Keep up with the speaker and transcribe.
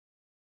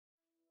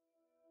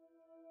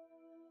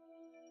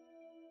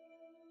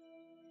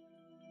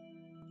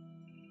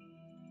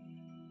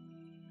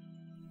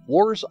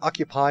Wars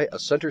occupy a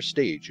center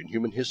stage in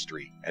human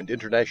history and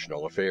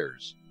international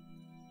affairs.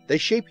 They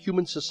shape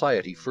human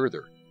society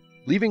further,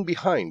 leaving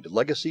behind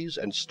legacies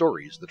and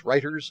stories that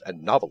writers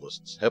and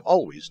novelists have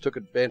always took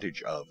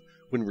advantage of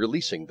when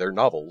releasing their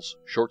novels,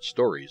 short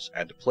stories,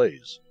 and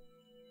plays.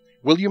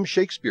 William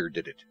Shakespeare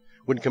did it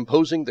when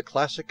composing the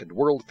classic and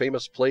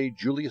world-famous play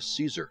Julius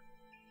Caesar,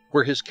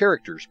 where his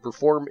characters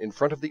perform in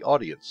front of the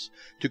audience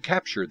to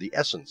capture the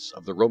essence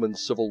of the Roman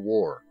Civil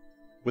War,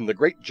 when the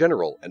great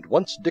general and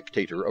once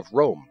dictator of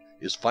Rome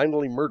is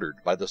finally murdered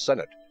by the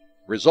Senate,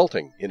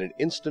 resulting in an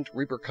instant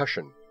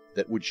repercussion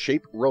that would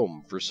shape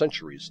Rome for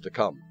centuries to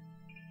come.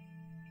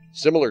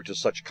 Similar to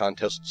such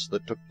contests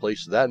that took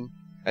place then,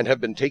 and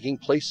have been taking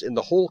place in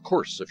the whole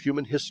course of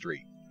human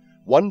history,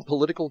 one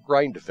political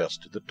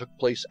grindfest that took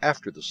place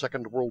after the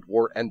Second World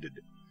War ended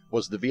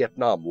was the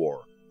Vietnam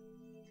War.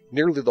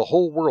 Nearly the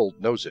whole world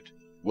knows it,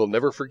 will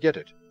never forget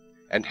it,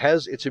 and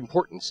has its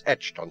importance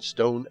etched on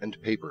stone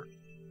and paper.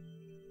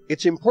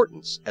 Its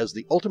importance as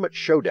the ultimate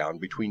showdown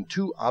between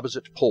two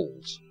opposite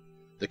poles,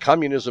 the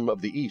communism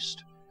of the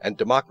East and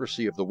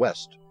democracy of the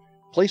West,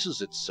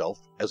 places itself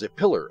as a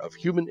pillar of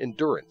human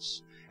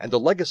endurance and the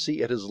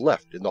legacy it has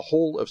left in the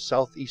whole of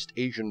Southeast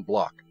Asian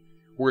bloc,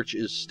 which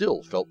is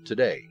still felt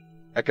today,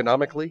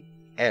 economically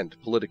and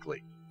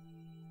politically.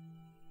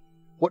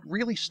 What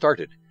really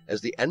started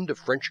as the end of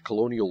French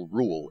colonial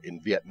rule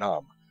in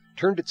Vietnam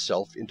turned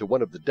itself into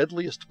one of the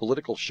deadliest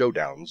political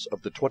showdowns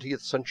of the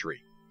 20th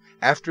century,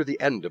 after the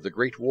end of the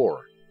Great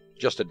War,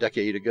 just a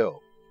decade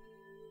ago.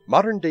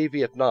 Modern-day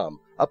Vietnam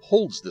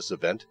upholds this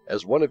event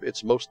as one of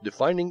its most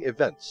defining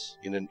events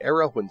in an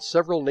era when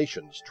several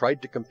nations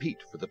tried to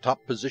compete for the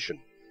top position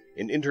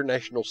in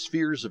international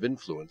spheres of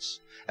influence,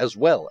 as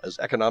well as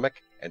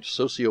economic and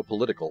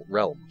socio-political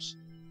realms.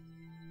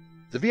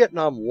 The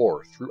Vietnam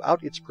War,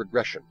 throughout its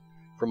progression,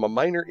 from a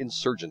minor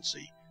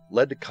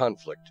insurgency-led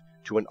conflict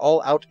to an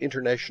all-out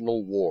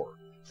international war,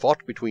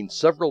 fought between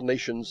several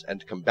nations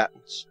and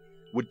combatants,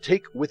 would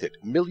take with it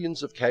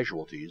millions of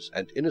casualties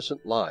and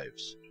innocent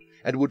lives,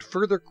 and would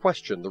further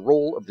question the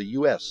role of the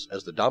U.S.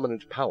 as the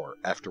dominant power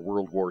after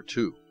World War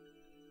II.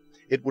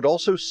 It would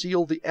also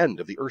seal the end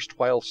of the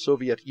erstwhile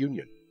Soviet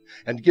Union,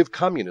 and give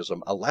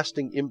communism a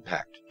lasting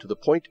impact to the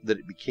point that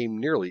it became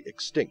nearly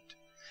extinct,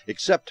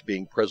 except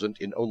being present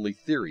in only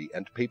theory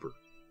and paper.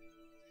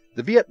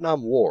 The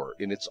Vietnam War,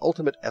 in its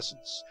ultimate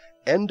essence,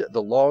 ended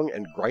the long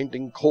and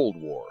grinding Cold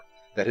War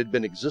that had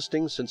been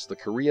existing since the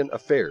Korean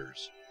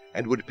affairs,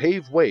 and would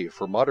pave way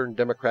for modern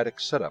democratic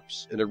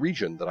setups in a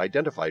region that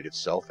identified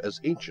itself as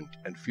ancient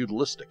and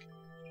feudalistic.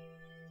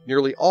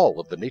 Nearly all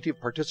of the native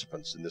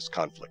participants in this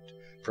conflict,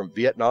 from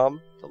Vietnam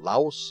to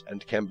Laos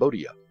and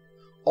Cambodia,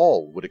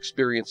 all would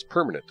experience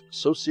permanent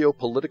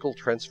socio-political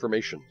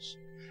transformations,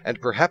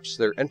 and perhaps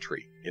their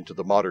entry into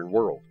the modern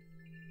world.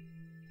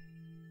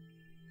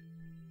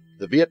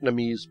 The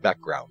Vietnamese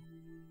background.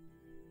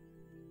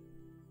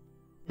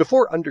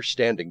 Before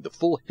understanding the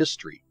full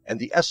history and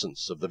the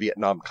essence of the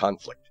Vietnam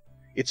conflict,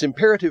 it's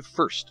imperative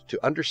first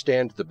to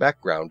understand the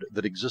background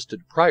that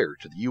existed prior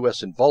to the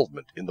U.S.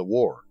 involvement in the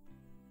war.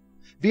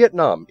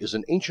 Vietnam is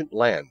an ancient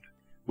land,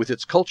 with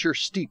its culture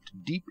steeped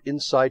deep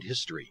inside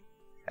history,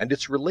 and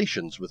its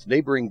relations with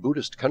neighboring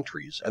Buddhist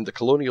countries and the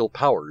colonial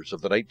powers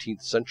of the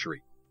 19th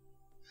century.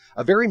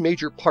 A very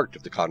major part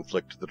of the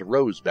conflict that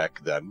arose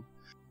back then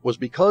was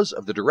because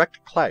of the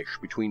direct clash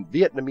between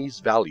Vietnamese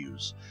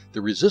values,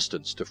 the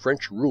resistance to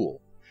French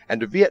rule,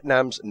 and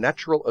Vietnam's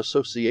natural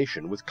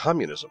association with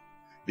communism,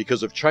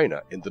 because of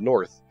China in the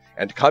north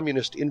and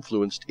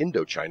communist-influenced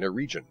Indochina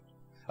region,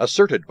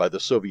 asserted by the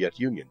Soviet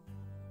Union.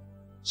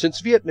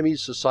 Since Vietnamese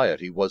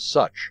society was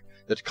such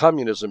that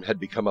communism had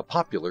become a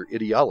popular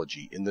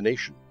ideology in the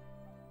nation.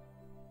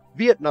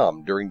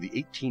 Vietnam during the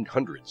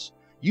 1800s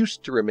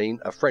used to remain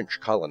a French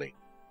colony.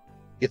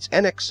 Its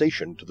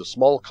annexation to the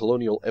small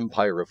colonial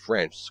empire of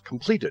France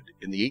completed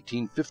in the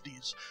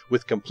 1850s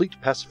with complete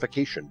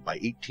pacification by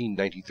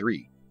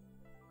 1893.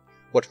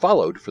 What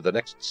followed for the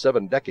next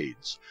 7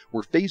 decades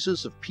were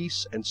phases of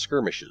peace and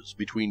skirmishes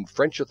between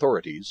French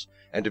authorities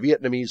and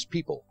Vietnamese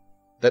people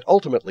that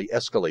ultimately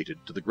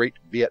escalated to the Great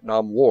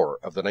Vietnam War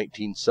of the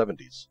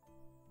 1970s.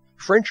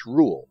 French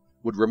rule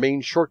would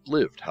remain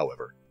short-lived,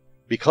 however,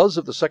 because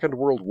of the Second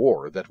World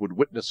War that would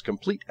witness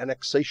complete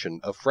annexation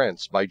of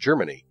France by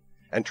Germany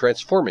and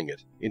transforming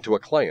it into a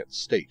client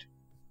state.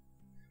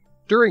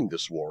 During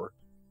this war,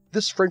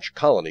 this French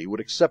colony would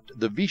accept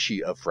the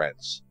Vichy of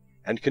France,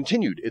 and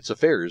continued its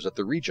affairs at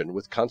the region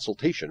with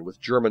consultation with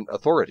German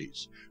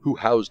authorities, who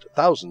housed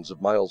thousands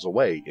of miles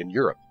away in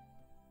Europe.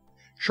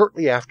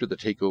 Shortly after the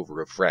takeover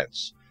of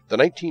France, the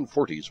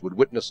 1940s would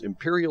witness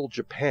Imperial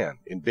Japan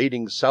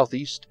invading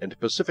Southeast and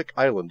Pacific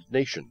Island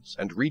nations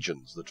and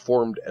regions that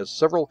formed as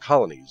several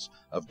colonies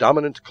of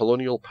dominant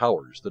colonial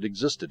powers that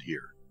existed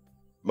here,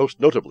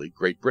 most notably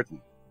Great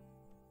Britain.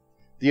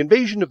 The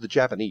invasion of the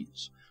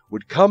Japanese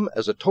would come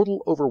as a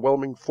total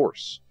overwhelming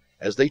force,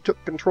 as they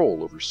took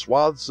control over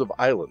swaths of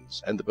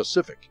islands and the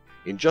Pacific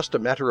in just a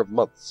matter of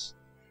months,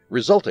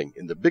 resulting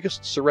in the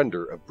biggest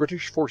surrender of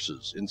British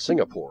forces in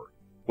Singapore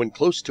when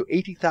close to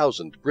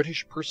 80,000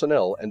 British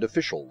personnel and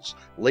officials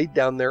laid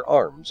down their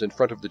arms in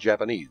front of the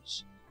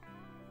Japanese.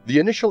 The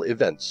initial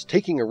events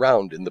taking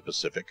around in the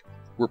Pacific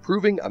were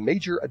proving a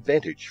major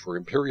advantage for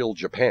Imperial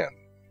Japan,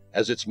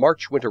 as its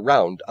march went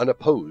around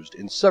unopposed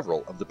in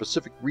several of the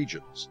Pacific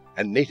regions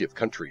and native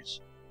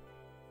countries.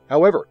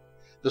 However,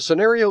 the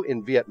scenario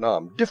in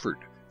Vietnam differed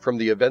from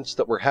the events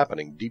that were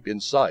happening deep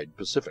inside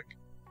Pacific.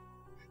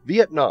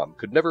 Vietnam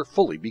could never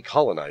fully be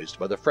colonized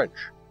by the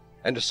French,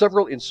 and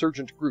several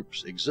insurgent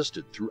groups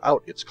existed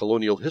throughout its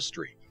colonial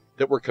history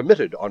that were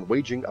committed on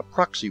waging a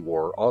proxy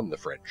war on the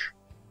French.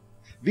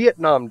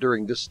 Vietnam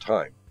during this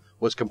time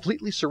was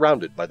completely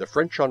surrounded by the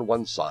French on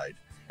one side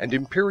and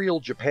Imperial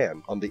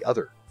Japan on the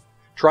other,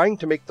 trying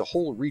to make the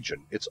whole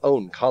region its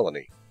own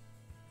colony.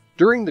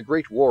 During the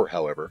Great War,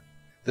 however,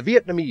 the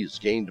Vietnamese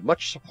gained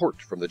much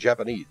support from the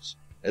Japanese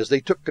as they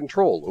took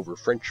control over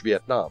French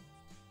Vietnam.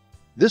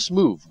 This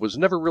move was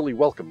never really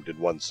welcomed in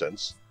one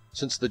sense,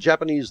 since the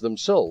Japanese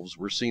themselves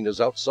were seen as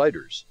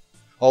outsiders,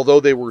 although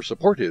they were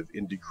supportive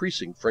in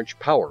decreasing French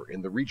power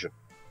in the region.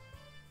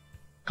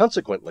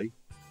 Consequently,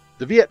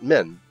 the Viet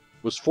Minh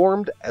was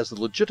formed as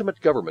the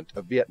legitimate government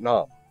of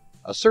Vietnam,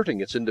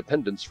 asserting its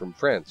independence from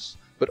France,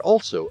 but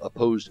also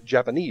opposed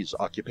Japanese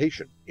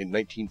occupation in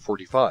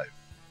 1945.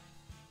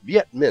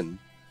 Viet Minh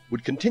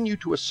would continue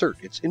to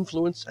assert its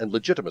influence and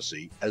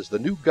legitimacy as the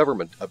new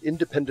government of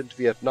independent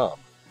Vietnam,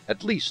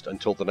 at least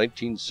until the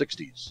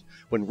 1960s,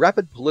 when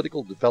rapid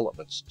political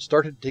developments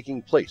started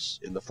taking place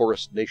in the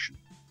Forest Nation.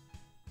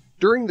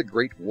 During the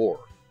Great War,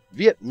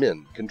 Viet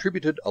Minh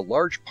contributed a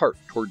large part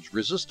towards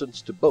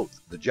resistance to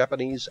both the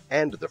Japanese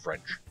and the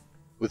French,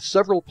 with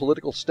several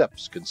political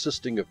steps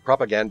consisting of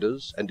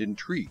propagandas and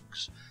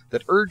intrigues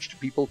that urged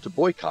people to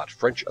boycott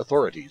French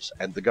authorities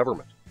and the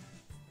government.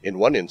 In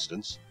one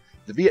instance,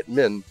 the Viet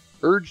Minh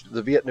urged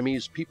the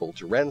Vietnamese people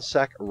to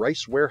ransack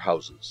rice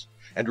warehouses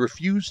and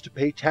refuse to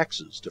pay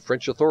taxes to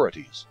French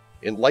authorities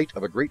in light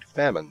of a great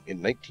famine in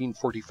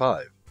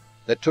 1945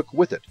 that took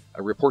with it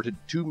a reported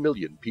 2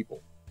 million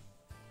people.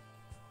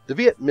 The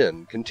Viet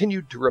Minh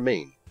continued to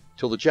remain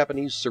till the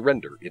Japanese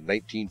surrender in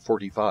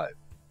 1945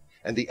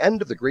 and the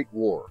end of the Great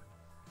War.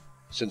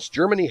 Since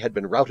Germany had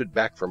been routed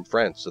back from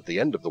France at the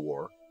end of the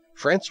war,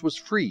 France was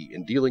free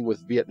in dealing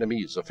with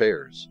Vietnamese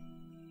affairs.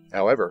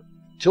 However,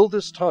 till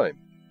this time,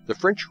 the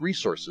French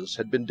resources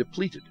had been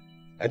depleted,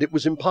 and it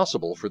was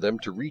impossible for them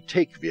to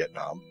retake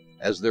Vietnam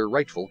as their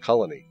rightful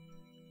colony.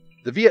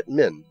 The Viet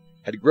Minh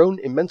had grown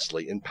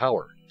immensely in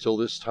power till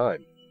this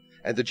time,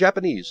 and the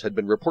Japanese had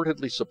been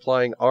reportedly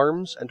supplying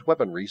arms and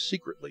weaponry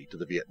secretly to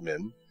the Viet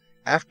Minh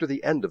after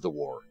the end of the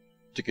war,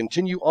 to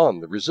continue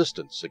on the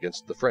resistance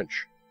against the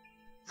French.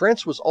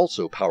 France was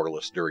also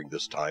powerless during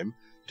this time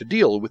to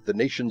deal with the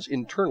nation's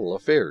internal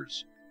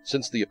affairs,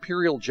 since the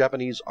Imperial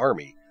Japanese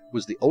Army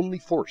was the only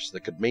force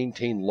that could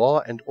maintain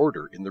law and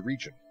order in the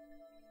region.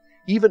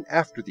 Even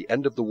after the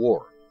end of the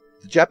war,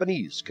 the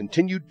Japanese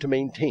continued to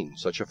maintain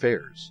such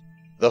affairs,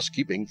 thus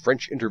keeping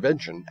French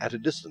intervention at a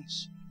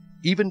distance,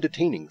 even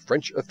detaining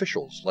French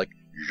officials like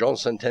Jean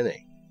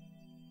Saint-Denis.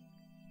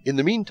 In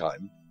the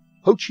meantime,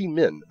 Ho Chi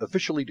Minh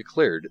officially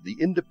declared the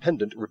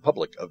Independent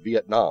Republic of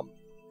Vietnam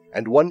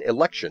and won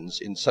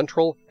elections in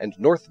Central and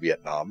North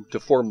Vietnam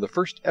to form the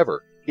first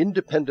ever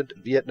independent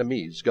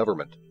Vietnamese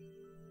government.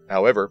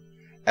 However,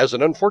 as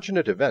an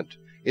unfortunate event,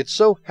 it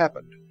so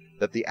happened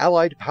that the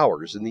Allied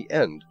powers in the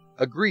end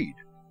agreed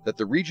that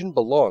the region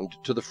belonged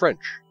to the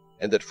French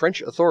and that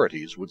French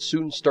authorities would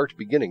soon start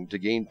beginning to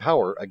gain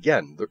power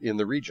again in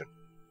the region.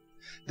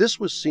 This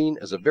was seen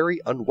as a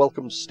very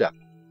unwelcome step,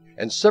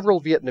 and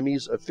several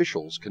Vietnamese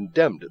officials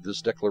condemned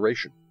this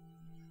declaration.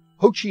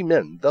 Ho Chi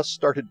Minh thus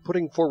started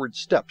putting forward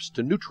steps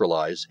to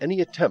neutralize any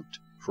attempt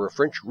for a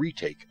French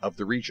retake of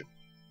the region.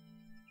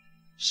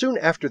 Soon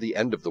after the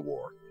end of the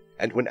war,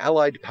 and when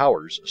Allied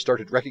powers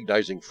started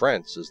recognizing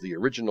France as the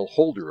original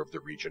holder of the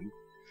region,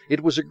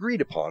 it was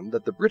agreed upon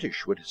that the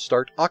British would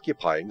start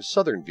occupying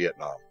southern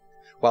Vietnam,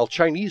 while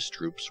Chinese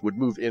troops would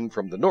move in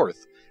from the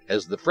north,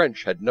 as the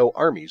French had no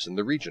armies in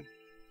the region.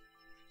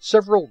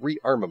 Several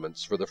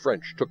rearmaments for the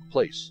French took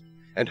place,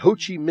 and Ho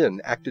Chi Minh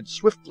acted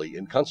swiftly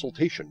in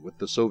consultation with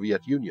the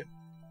Soviet Union.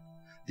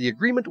 The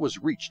agreement was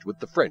reached with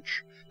the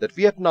French that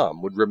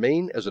Vietnam would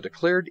remain as a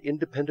declared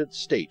independent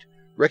state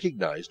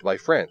recognized by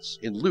France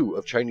in lieu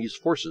of Chinese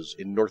forces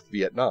in North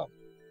Vietnam.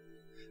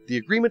 The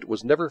agreement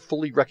was never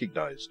fully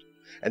recognized,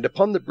 and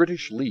upon the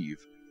British leave,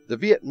 the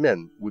Viet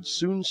Minh would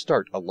soon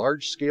start a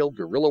large-scale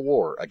guerrilla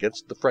war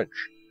against the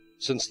French,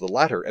 since the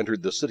latter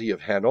entered the city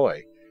of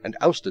Hanoi and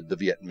ousted the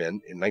Viet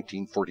Minh in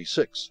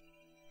 1946.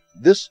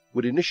 This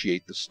would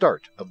initiate the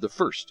start of the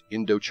First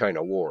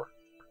Indochina War.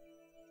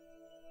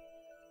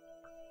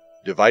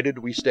 Divided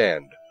we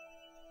stand.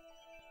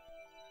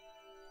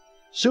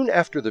 Soon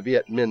after the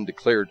Viet Minh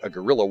declared a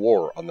guerrilla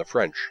war on the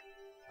French,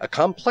 a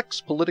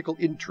complex political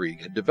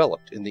intrigue had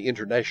developed in the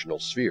international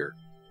sphere.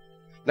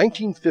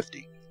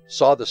 1950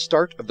 saw the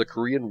start of the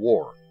Korean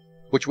War,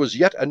 which was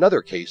yet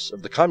another case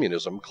of the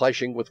communism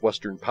clashing with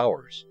Western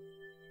powers.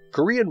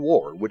 Korean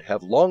War would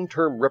have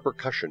long-term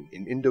repercussion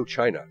in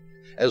Indochina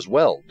As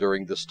well,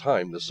 during this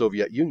time the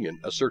Soviet Union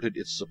asserted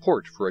its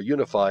support for a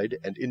unified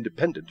and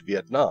independent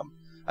Vietnam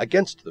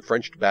against the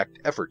French-backed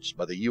efforts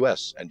by the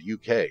US and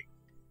UK.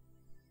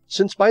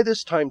 Since by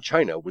this time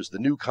China was the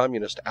new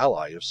communist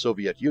ally of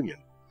Soviet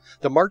Union,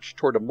 the march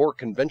toward a more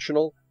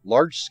conventional,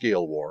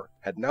 large-scale war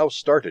had now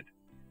started,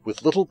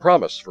 with little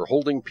promise for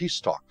holding peace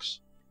talks,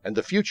 and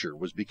the future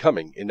was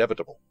becoming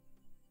inevitable.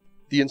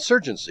 The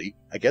insurgency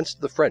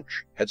against the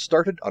French had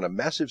started on a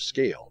massive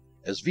scale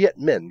as Viet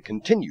Minh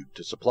continued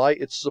to supply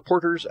its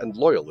supporters and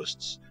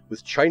loyalists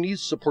with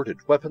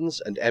Chinese-supported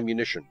weapons and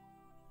ammunition.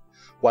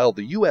 While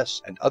the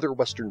US and other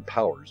Western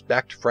powers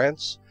backed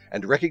France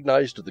and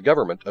recognized the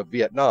government of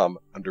Vietnam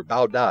under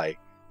Bao Dai,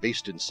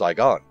 based in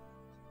Saigon,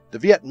 the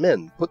Viet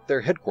Minh put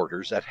their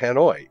headquarters at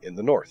Hanoi in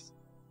the north.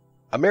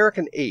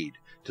 American aid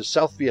to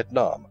South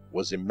Vietnam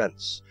was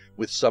immense,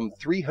 with some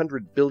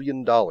 $300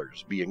 billion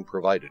being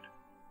provided.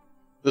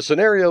 The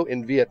scenario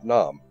in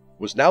Vietnam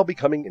was now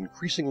becoming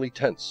increasingly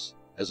tense,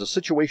 as a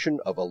situation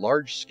of a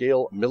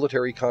large-scale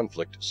military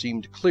conflict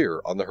seemed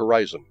clear on the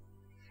horizon,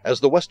 as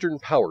the Western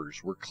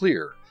powers were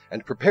clear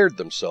and prepared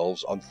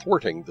themselves on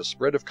thwarting the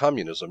spread of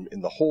communism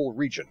in the whole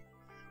region,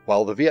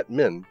 while the Viet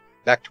Minh,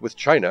 backed with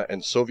China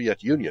and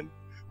Soviet Union,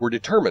 were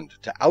determined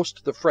to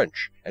oust the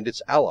French and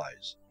its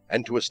allies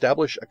and to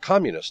establish a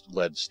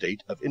communist-led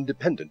state of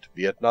independent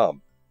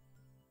Vietnam.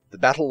 The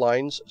battle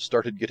lines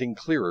started getting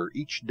clearer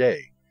each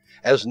day,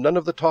 as none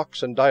of the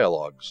talks and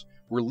dialogues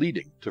were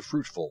leading to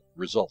fruitful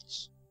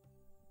results.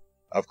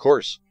 Of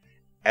course,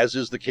 as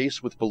is the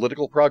case with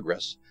political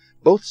progress,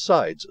 both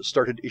sides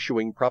started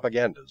issuing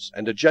propagandas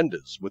and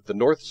agendas, with the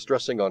North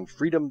stressing on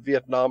freedom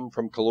Vietnam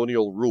from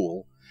colonial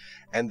rule,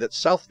 and that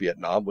South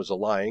Vietnam was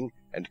allying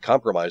and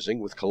compromising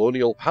with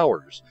colonial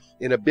powers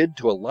in a bid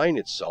to align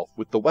itself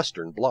with the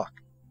Western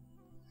Bloc.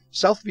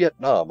 South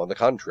Vietnam, on the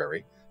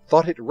contrary,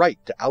 thought it right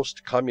to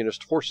oust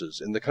communist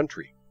forces in the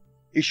country,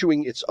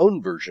 issuing its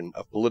own version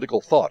of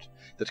political thought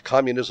that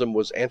communism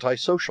was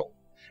antisocial,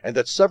 and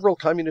that several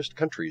communist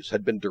countries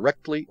had been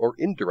directly or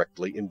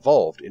indirectly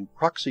involved in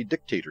proxy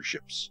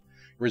dictatorships,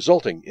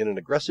 resulting in an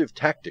aggressive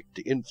tactic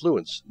to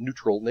influence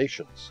neutral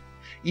nations,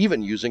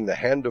 even using the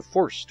hand of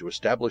force to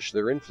establish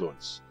their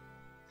influence.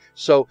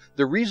 So,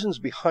 the reasons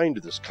behind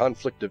this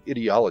conflict of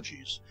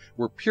ideologies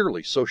were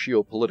purely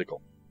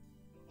socio-political.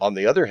 On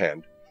the other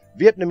hand,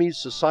 Vietnamese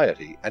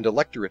society and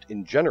electorate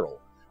in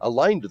general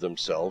aligned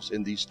themselves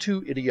in these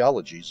two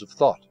ideologies of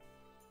thought.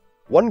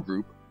 One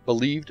group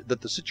believed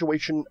that the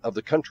situation of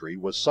the country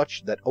was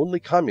such that only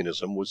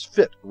communism was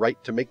fit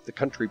right to make the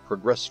country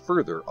progress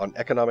further on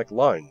economic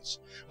lines,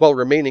 while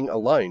remaining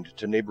aligned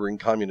to neighboring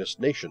communist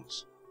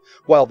nations,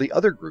 while the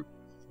other group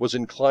was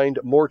inclined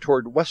more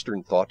toward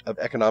Western thought of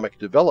economic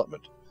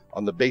development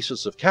on the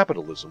basis of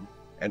capitalism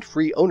and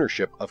free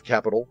ownership of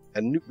capital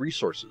and new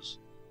resources.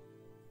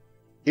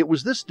 It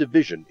was this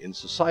division in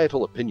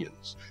societal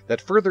opinions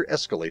that further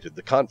escalated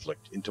the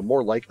conflict into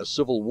more like a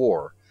civil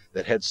war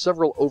that had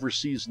several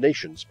overseas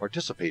nations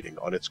participating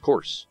on its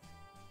course.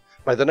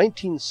 By the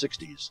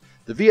 1960s,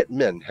 the Viet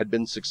Minh had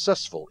been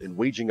successful in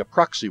waging a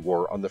proxy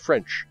war on the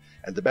French,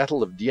 and the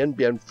Battle of Dien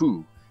Bien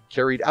Phu,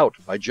 carried out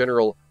by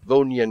General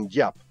Vo Nguyen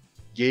Giap,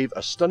 gave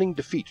a stunning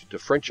defeat to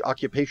French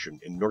occupation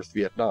in North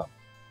Vietnam.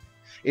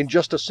 In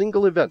just a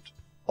single event,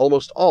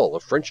 almost all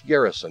of French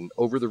garrison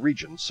over the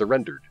region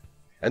surrendered,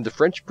 and the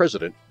French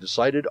president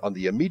decided on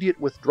the immediate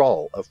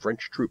withdrawal of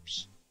French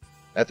troops.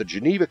 At the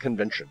Geneva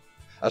Convention,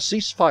 a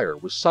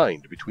ceasefire was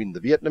signed between the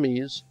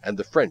Vietnamese and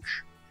the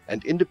French,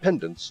 and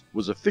independence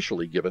was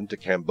officially given to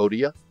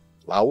Cambodia,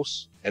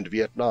 Laos, and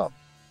Vietnam.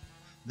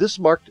 This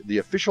marked the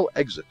official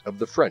exit of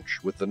the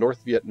French, with the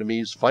North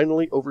Vietnamese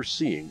finally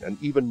overseeing an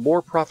even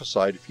more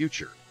prophesied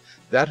future,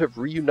 that of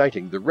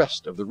reuniting the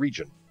rest of the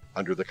region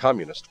under the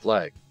communist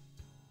flag.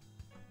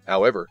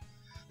 However,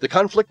 the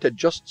conflict had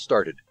just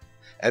started,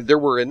 and there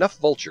were enough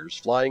vultures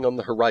flying on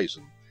the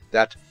horizon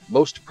that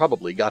most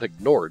probably got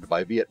ignored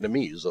by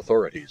Vietnamese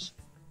authorities.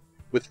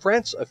 With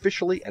France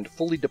officially and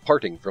fully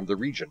departing from the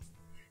region,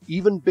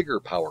 even bigger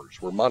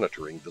powers were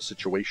monitoring the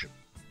situation.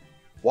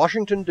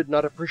 Washington did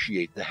not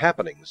appreciate the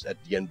happenings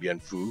at Dien Bien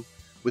Phu,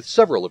 with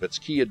several of its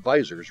key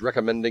advisors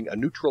recommending a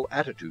neutral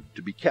attitude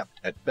to be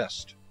kept at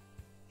best.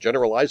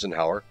 General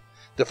Eisenhower,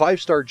 the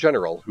five-star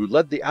general who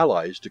led the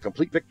Allies to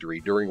complete victory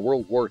during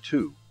World War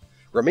II,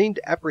 remained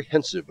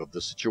apprehensive of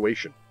the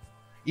situation,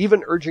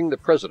 even urging the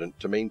president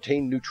to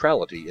maintain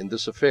neutrality in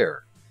this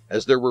affair,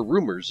 as there were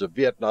rumors of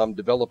Vietnam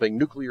developing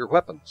nuclear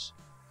weapons.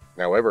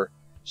 However,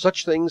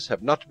 such things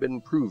have not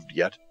been proved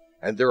yet,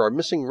 and there are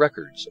missing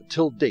records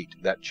till date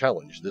that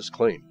challenge this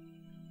claim.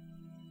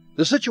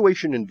 The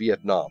situation in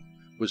Vietnam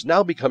was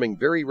now becoming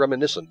very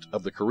reminiscent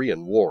of the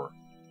Korean War.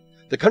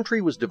 The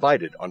country was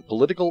divided on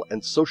political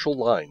and social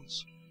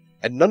lines,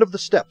 and none of the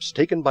steps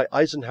taken by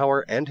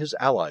Eisenhower and his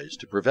allies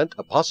to prevent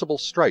a possible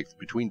strife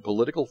between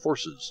political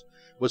forces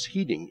was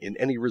heeding in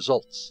any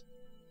results.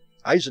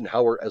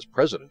 Eisenhower, as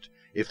president,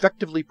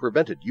 effectively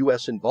prevented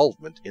U.S.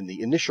 involvement in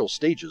the initial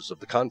stages of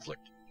the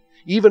conflict,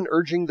 even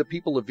urging the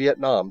people of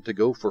Vietnam to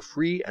go for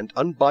free and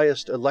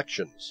unbiased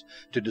elections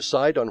to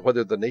decide on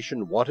whether the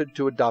nation wanted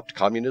to adopt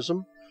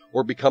communism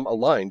or become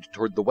aligned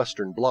toward the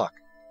Western Bloc.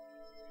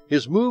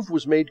 His move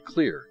was made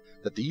clear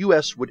that the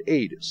U.S. would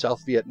aid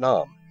South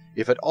Vietnam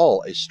if at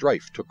all a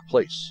strife took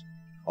place,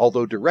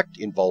 although direct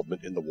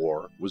involvement in the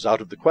war was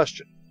out of the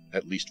question,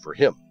 at least for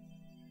him.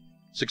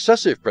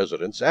 Successive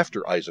presidents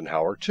after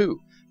Eisenhower, too,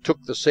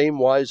 took the same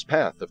wise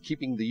path of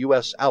keeping the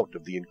U.S. out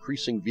of the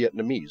increasing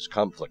Vietnamese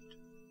conflict.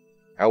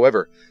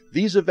 However,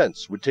 these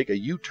events would take a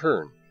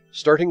U-turn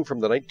starting from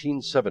the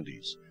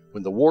 1970s,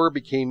 when the war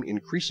became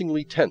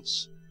increasingly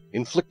tense,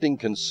 inflicting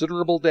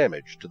considerable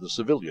damage to the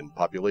civilian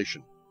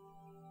population.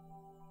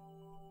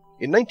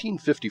 In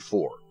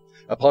 1954,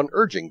 upon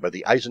urging by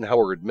the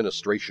Eisenhower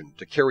administration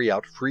to carry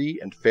out free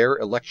and fair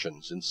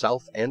elections in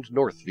South and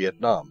North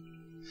Vietnam,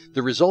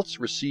 the results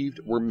received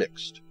were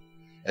mixed,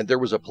 and there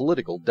was a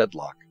political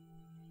deadlock.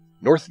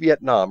 North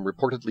Vietnam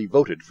reportedly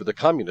voted for the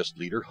communist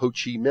leader Ho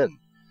Chi Minh,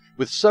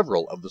 with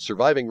several of the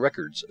surviving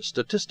records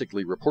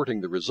statistically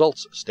reporting the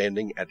results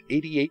standing at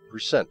 88%,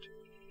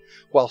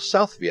 while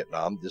South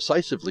Vietnam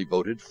decisively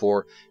voted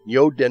for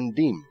Ngo Dinh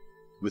Diem,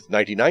 with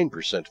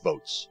 99%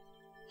 votes.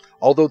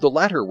 Although the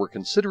latter were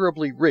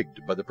considerably rigged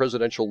by the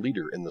presidential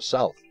leader in the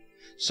South,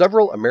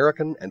 several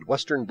American and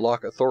Western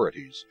Bloc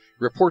authorities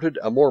reported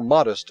a more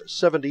modest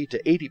 70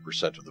 to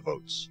 80% of the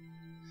votes.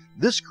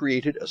 This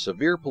created a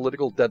severe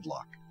political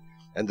deadlock,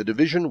 and the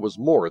division was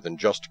more than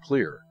just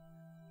clear.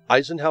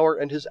 Eisenhower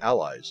and his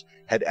allies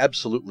had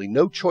absolutely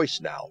no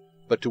choice now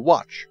but to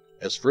watch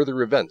as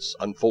further events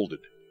unfolded.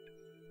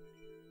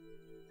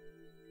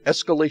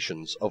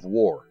 Escalations of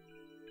war.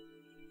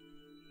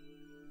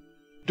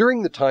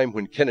 During the time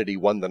when Kennedy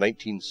won the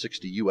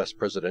 1960 U.S.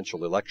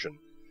 presidential election,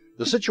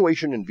 the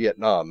situation in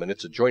Vietnam and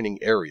its adjoining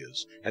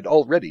areas had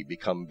already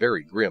become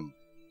very grim.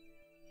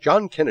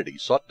 John Kennedy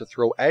sought to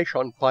throw ash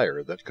on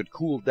fire that could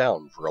cool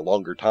down for a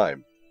longer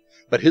time,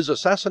 but his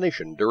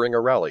assassination during a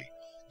rally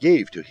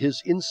gave to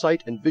his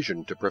insight and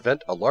vision to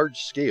prevent a large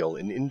scale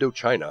in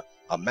Indochina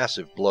a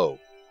massive blow.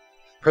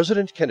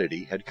 President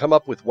Kennedy had come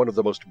up with one of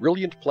the most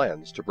brilliant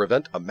plans to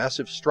prevent a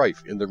massive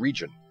strife in the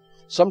region,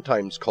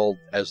 sometimes called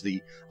as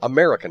the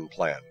American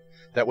Plan,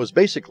 that was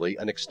basically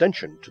an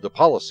extension to the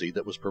policy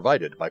that was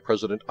provided by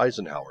President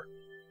Eisenhower.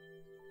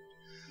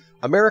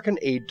 American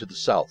aid to the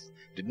South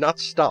did not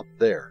stop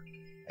there,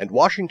 and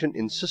Washington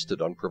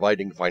insisted on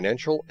providing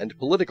financial and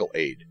political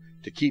aid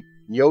to keep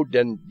Ngo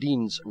Dinh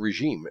Diem's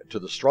regime to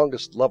the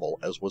strongest level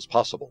as was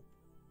possible.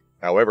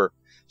 However,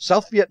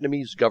 South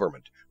Vietnamese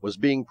government was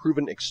being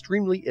proven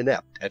extremely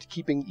inept at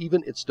keeping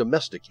even its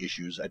domestic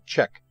issues at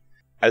check,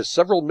 as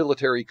several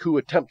military coup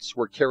attempts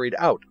were carried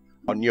out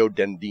on Ngo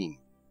Dinh Diem.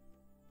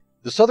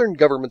 The Southern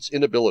government's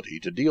inability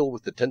to deal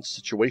with the tense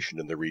situation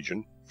in the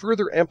region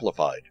further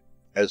amplified,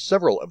 as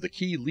several of the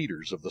key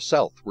leaders of the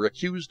South were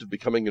accused of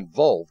becoming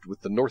involved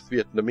with the North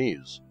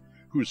Vietnamese,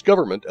 whose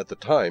government at the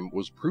time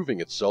was proving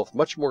itself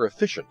much more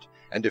efficient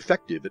and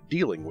effective at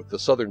dealing with the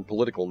Southern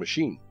political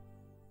machine.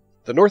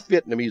 The North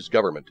Vietnamese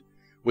government,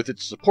 with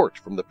its support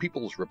from the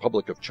People's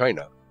Republic of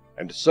China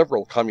and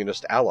several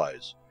communist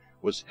allies,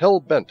 was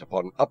hell-bent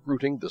upon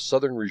uprooting the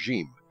Southern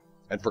regime,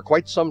 and for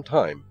quite some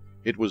time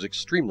it was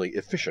extremely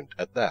efficient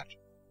at that.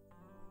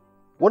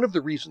 One of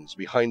the reasons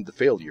behind the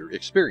failure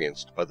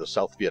experienced by the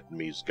South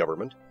Vietnamese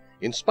government,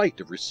 in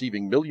spite of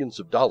receiving millions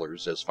of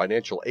dollars as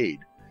financial aid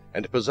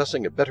and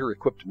possessing a better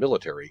equipped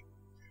military,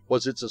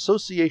 was its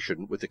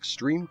association with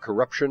extreme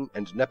corruption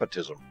and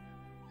nepotism.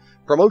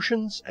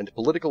 Promotions and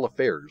political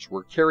affairs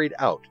were carried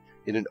out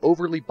in an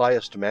overly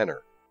biased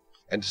manner,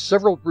 and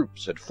several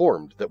groups had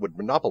formed that would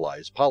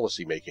monopolize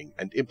policy-making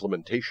and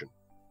implementation.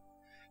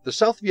 The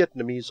South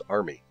Vietnamese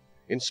army,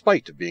 in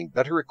spite of being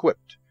better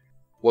equipped,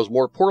 was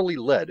more poorly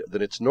led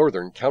than its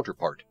northern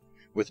counterpart,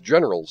 with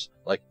generals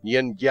like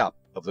Nguyen Giap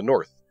of the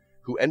north,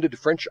 who ended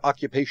French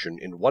occupation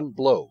in one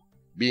blow,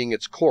 being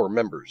its core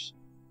members.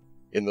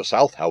 In the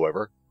south,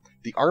 however,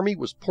 the army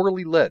was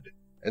poorly led,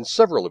 and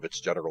several of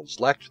its generals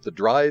lacked the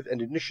drive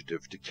and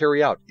initiative to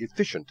carry out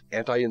efficient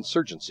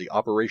anti-insurgency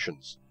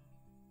operations.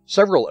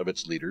 Several of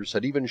its leaders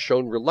had even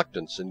shown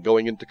reluctance in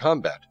going into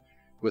combat,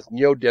 with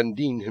Ngo Dinh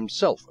Diem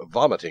himself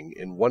vomiting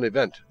in one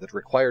event that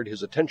required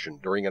his attention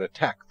during an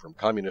attack from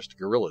communist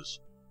guerrillas.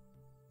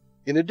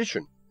 In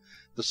addition,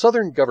 the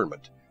Southern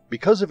government,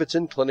 because of its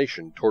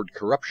inclination toward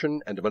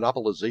corruption and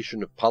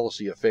monopolization of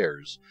policy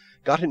affairs,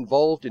 got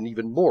involved in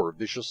even more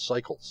vicious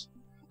cycles.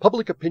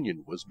 Public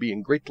opinion was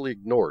being greatly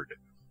ignored,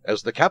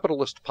 as the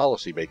capitalist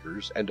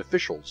policymakers and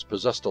officials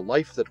possessed a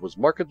life that was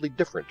markedly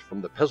different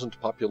from the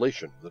peasant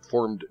population that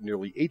formed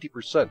nearly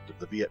 80% of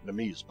the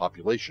Vietnamese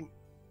population.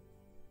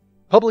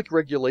 Public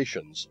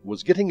regulations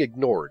was getting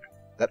ignored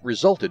that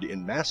resulted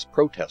in mass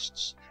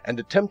protests, and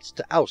attempts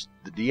to oust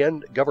the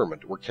Dien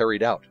government were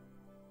carried out.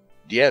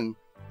 Dien,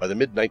 by the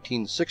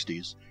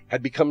mid-1960s,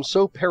 had become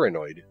so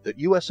paranoid that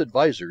U.S.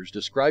 advisors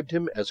described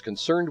him as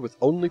concerned with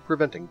only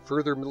preventing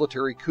further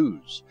military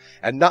coups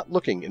and not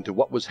looking into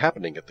what was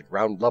happening at the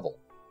ground level.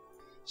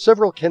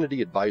 Several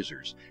Kennedy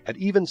advisors had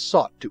even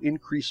sought to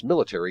increase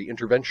military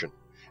intervention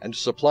and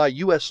supply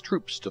U.S.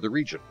 troops to the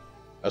region,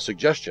 a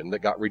suggestion that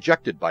got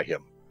rejected by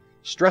him,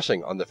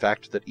 stressing on the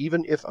fact that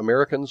even if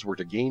Americans were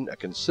to gain a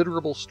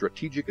considerable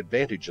strategic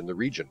advantage in the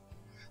region,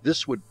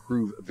 this would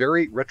prove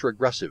very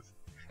retrogressive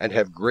and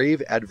have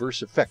grave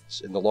adverse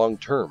effects in the long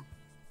term,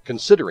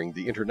 considering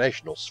the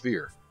international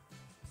sphere.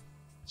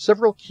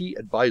 Several key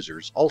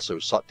advisors also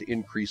sought to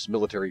increase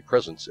military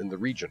presence in the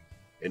region,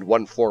 in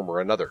one form or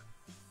another.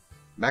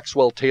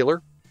 Maxwell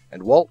Taylor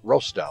and Walt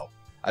Rostow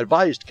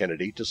advised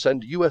Kennedy to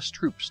send U.S.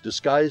 troops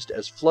disguised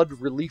as flood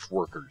relief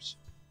workers.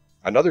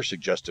 Another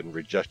suggestion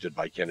rejected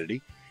by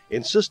Kennedy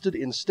insisted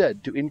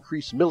instead to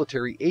increase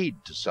military aid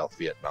to South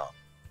Vietnam.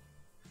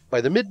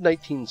 By the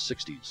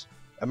mid-1960s,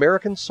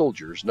 American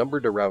soldiers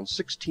numbered around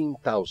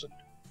 16,000,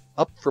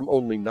 up from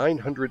only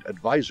 900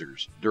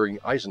 advisors during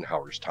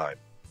Eisenhower's time.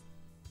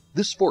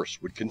 This force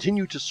would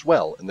continue to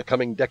swell in the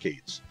coming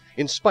decades,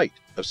 in spite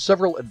of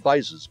several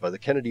advices by the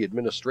Kennedy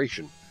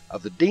administration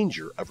of the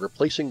danger of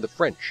replacing the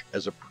French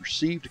as a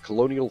perceived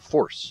colonial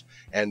force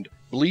and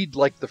bleed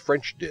like the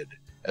French did,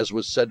 as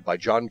was said by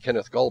John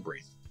Kenneth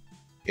Galbraith.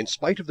 In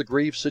spite of the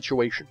grave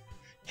situation,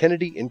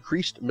 Kennedy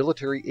increased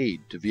military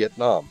aid to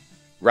Vietnam,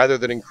 rather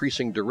than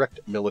increasing direct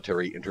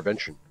military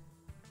intervention.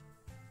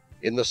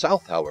 In the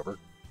South, however,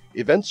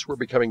 events were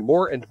becoming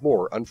more and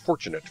more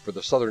unfortunate for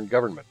the Southern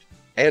government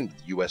and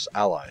the U.S.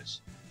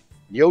 allies.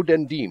 Ngo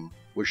Dinh Diem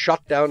was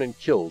shot down and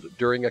killed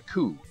during a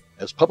coup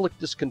as public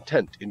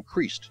discontent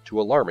increased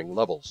to alarming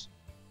levels.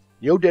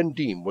 Ngo Dinh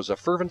Diem was a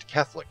fervent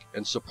Catholic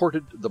and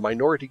supported the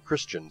minority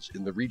Christians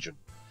in the region,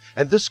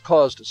 and this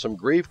caused some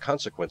grave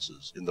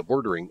consequences in the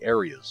bordering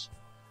areas.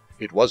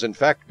 It was in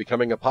fact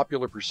becoming a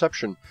popular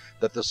perception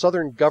that the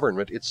Southern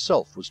government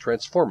itself was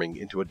transforming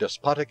into a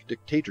despotic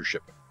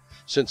dictatorship,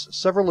 since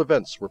several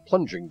events were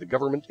plunging the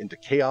government into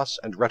chaos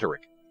and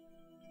rhetoric.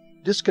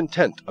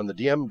 Discontent on the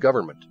Diem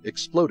government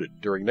exploded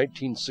during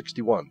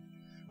 1961,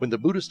 when the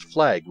Buddhist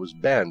flag was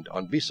banned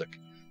on Vesak,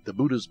 the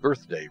Buddha's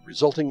birthday,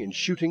 resulting in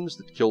shootings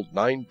that killed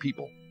 9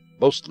 people,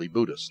 mostly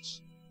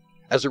Buddhists.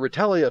 As a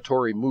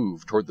retaliatory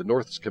move toward the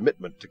North's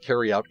commitment to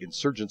carry out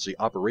insurgency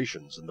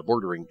operations in the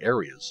bordering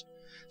areas,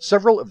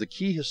 several of the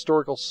key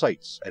historical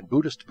sites and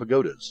Buddhist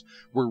pagodas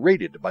were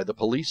raided by the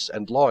police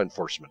and law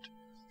enforcement,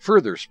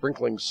 further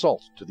sprinkling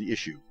salt to the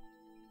issue.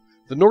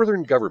 The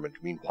Northern government,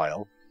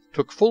 meanwhile,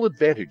 took full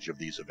advantage of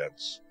these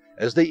events,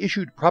 as they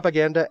issued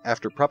propaganda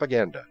after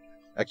propaganda,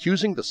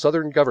 accusing the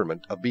Southern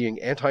government of being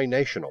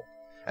anti-national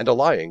and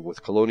allying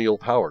with colonial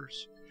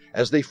powers,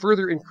 as they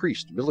further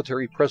increased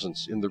military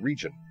presence in the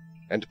region,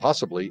 and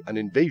possibly an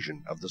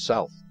invasion of the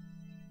South.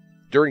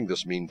 During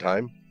this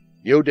meantime,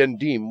 Ngo Dinh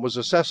Diem was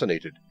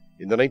assassinated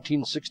in the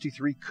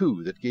 1963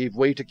 coup that gave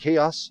way to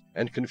chaos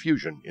and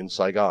confusion in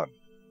Saigon.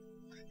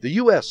 The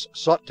U.S.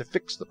 sought to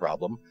fix the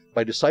problem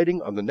by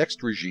deciding on the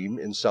next regime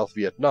in South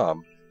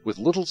Vietnam, with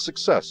little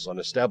success on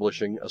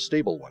establishing a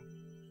stable one.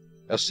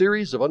 A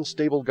series of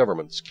unstable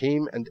governments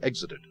came and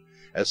exited,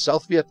 as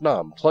South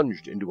Vietnam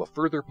plunged into a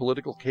further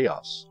political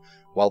chaos,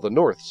 while the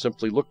North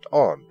simply looked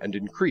on and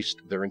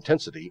increased their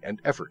intensity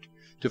and effort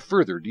to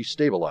further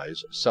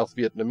destabilize South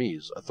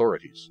Vietnamese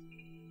authorities.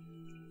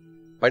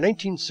 By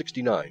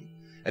 1969,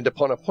 and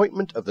upon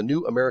appointment of the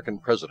new American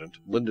president,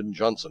 Lyndon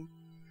Johnson,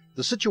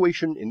 the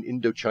situation in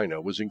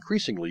Indochina was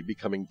increasingly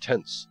becoming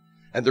tense,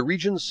 and the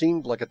region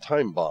seemed like a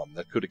time bomb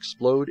that could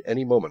explode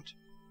any moment.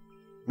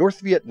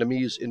 North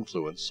Vietnamese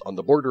influence on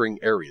the bordering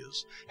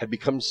areas had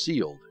become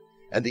sealed,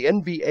 and the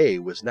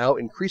NVA was now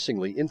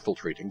increasingly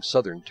infiltrating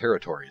southern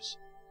territories.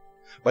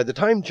 By the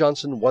time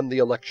Johnson won the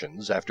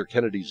elections after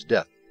Kennedy's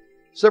death,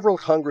 several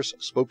Congress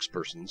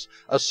spokespersons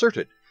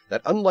asserted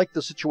that unlike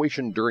the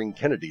situation during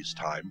Kennedy's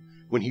time,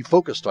 when he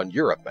focused on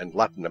Europe and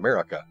Latin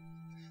America,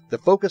 the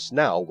focus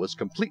now was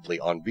completely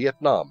on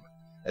Vietnam,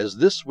 as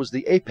this was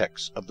the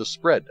apex of the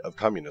spread of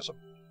communism.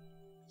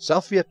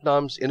 South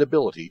Vietnam's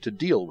inability to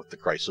deal with the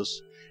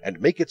crisis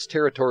and make its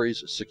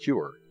territories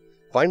secure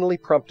finally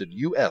prompted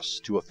U.S.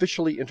 to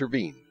officially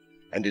intervene,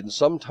 and in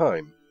some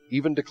time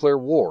even declare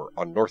war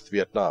on North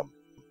Vietnam.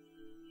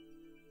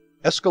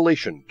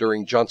 Escalation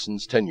during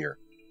Johnson's tenure.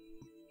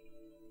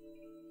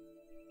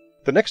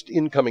 The next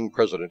incoming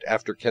president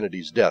after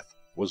Kennedy's death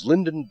was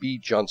Lyndon B.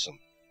 Johnson,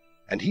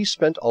 and he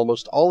spent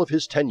almost all of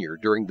his tenure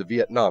during the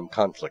Vietnam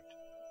conflict.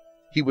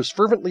 He was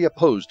fervently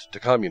opposed to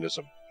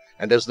communism,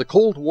 and as the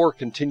Cold War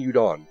continued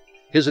on,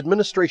 his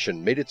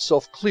administration made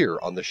itself clear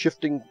on the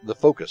shifting the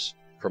focus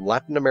from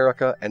Latin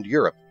America and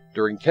Europe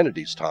during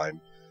Kennedy's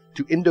time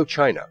to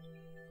Indochina,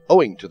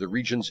 owing to the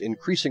region's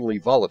increasingly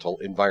volatile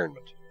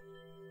environment.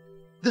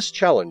 This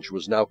challenge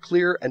was now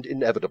clear and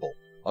inevitable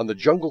on the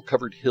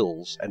jungle-covered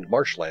hills and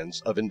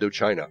marshlands of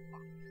Indochina.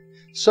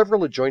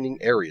 Several adjoining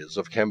areas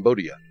of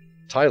Cambodia,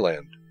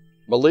 Thailand,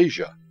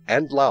 Malaysia,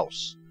 and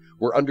Laos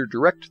were under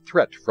direct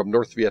threat from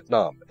North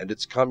Vietnam and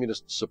its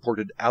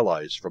communist-supported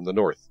allies from the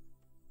north.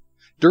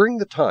 During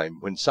the time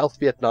when South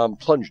Vietnam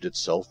plunged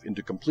itself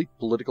into complete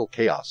political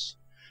chaos,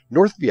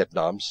 North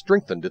Vietnam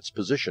strengthened its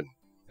position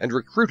and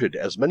recruited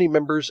as many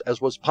members as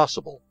was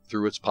possible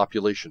through its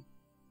population.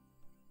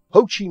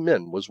 Ho Chi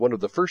Minh was one of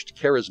the first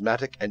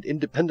charismatic and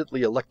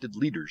independently elected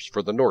leaders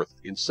for the North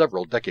in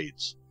several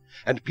decades,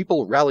 and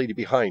people rallied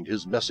behind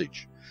his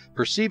message,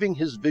 perceiving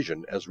his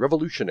vision as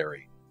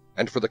revolutionary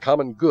and for the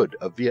common good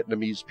of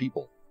Vietnamese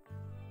people.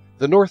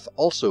 The North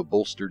also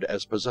bolstered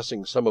as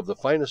possessing some of the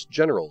finest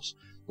generals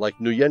like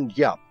Nguyen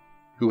Giap,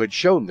 who had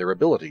shown their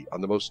ability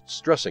on the most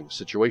stressing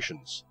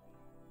situations.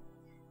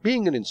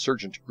 Being an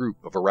insurgent group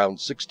of around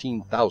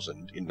 16,000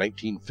 in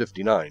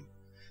 1959,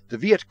 the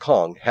Viet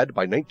Cong had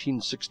by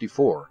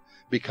 1964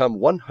 become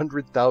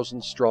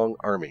 100,000 strong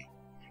army,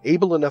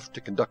 able enough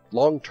to conduct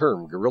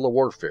long-term guerrilla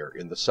warfare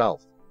in the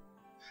South.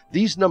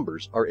 These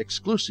numbers are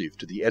exclusive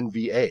to the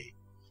NVA,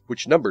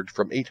 which numbered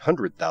from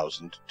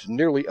 800,000 to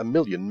nearly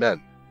 1,000,000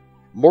 men,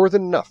 more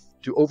than enough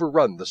to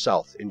overrun the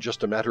South in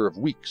just a matter of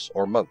weeks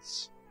or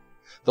months.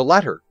 The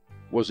latter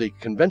was a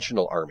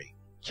conventional army,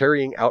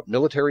 carrying out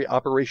military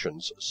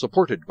operations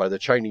supported by the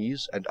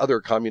Chinese and other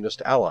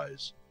communist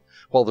allies,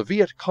 while the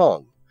Viet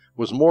Cong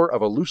was more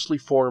of a loosely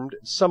formed,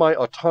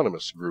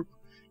 semi-autonomous group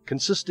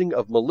consisting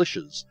of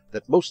militias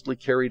that mostly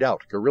carried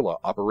out guerrilla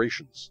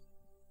operations.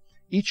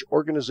 Each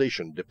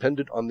organization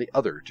depended on the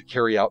other to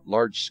carry out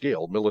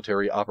large-scale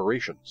military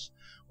operations,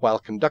 while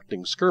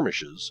conducting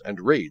skirmishes and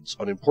raids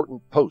on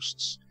important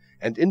posts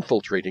and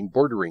infiltrating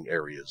bordering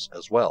areas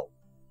as well.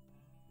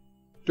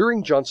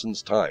 During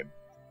Johnson's time,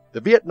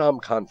 the Vietnam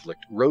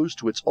conflict rose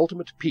to its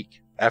ultimate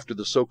peak after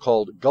the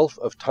so-called Gulf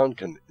of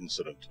Tonkin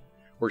incident,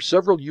 where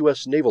several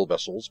U.S. naval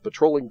vessels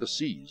patrolling the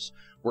seas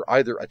were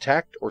either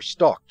attacked or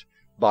stalked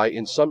by,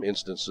 in some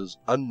instances,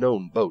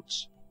 unknown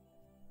boats.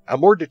 A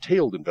more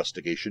detailed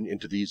investigation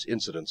into these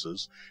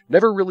incidences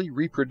never really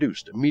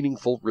reproduced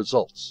meaningful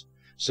results,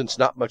 since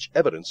not much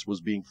evidence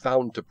was being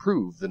found to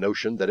prove the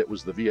notion that it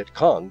was the Viet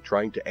Cong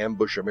trying to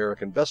ambush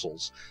American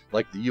vessels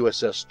like the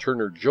USS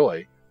Turner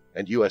Joy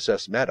and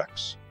USS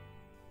Maddox.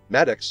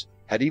 Maddox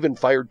had even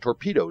fired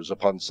torpedoes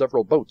upon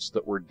several boats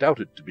that were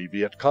doubted to be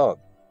Viet Cong,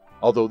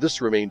 although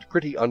this remained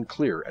pretty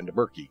unclear and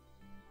murky.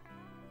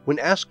 When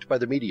asked by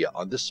the media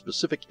on this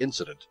specific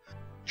incident,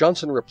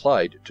 Johnson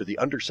replied to the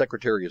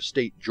Undersecretary of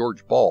State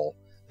George Ball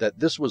that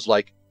this was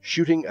like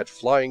shooting at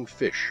flying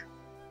fish.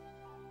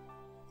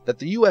 That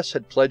the U.S.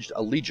 had pledged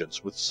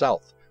allegiance with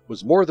South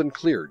was more than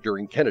clear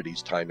during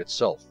Kennedy's time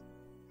itself.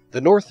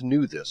 The North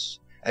knew this,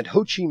 and Ho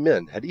Chi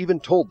Minh had even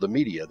told the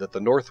media that the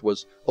North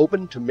was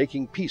open to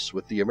making peace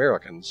with the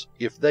Americans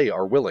if they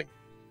are willing,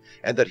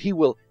 and that he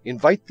will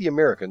invite the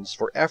Americans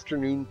for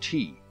afternoon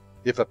tea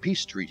if a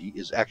peace treaty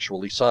is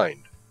actually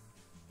signed.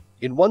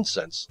 In one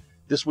sense,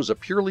 this was a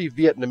purely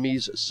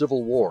Vietnamese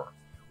civil war,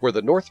 where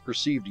the North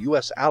perceived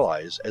U.S.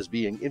 allies as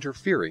being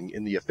interfering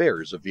in the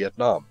affairs of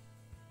Vietnam.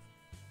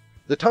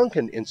 The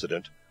Tonkin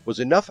incident was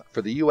enough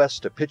for the U.S.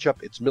 to pitch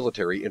up its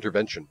military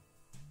intervention.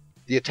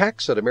 The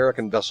attacks at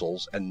American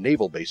vessels and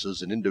naval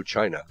bases in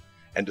Indochina,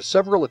 and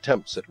several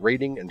attempts at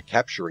raiding and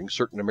capturing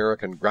certain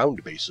American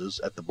ground bases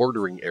at the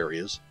bordering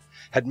areas,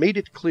 had made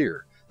it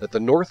clear that the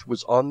North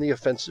was on the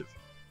offensive,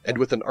 and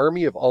with an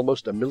army of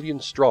almost 1,000,000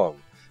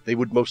 strong, they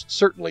would most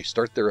certainly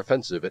start their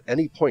offensive at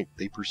any point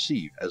they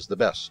perceive as the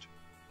best.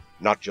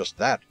 Not just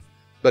that,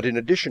 but in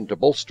addition to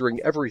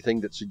bolstering everything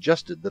that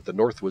suggested that the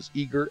North was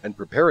eager and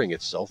preparing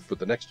itself for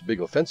the next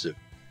big offensive,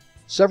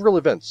 several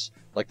events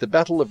like the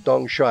Battle of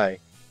Dong Shai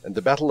and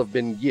the Battle of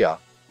Ben Gia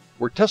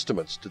were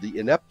testaments to the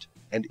inept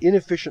and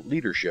inefficient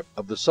leadership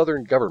of the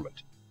Southern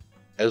government,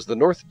 as the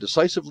North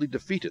decisively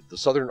defeated the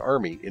Southern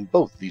Army in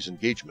both these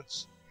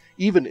engagements,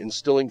 even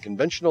instilling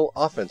conventional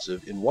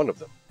offensive in one of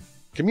them,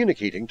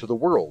 communicating to the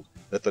world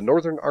that the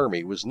Northern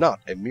Army was not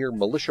a mere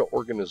militia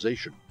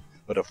organization,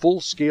 but a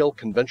full-scale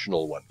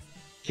conventional one,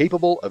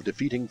 capable of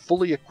defeating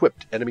fully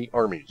equipped enemy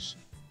armies.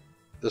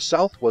 The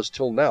South was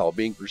till now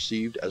being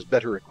perceived as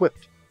better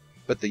equipped,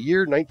 but the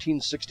year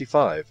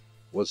 1965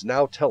 was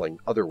now telling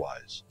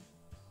otherwise.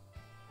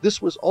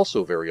 This was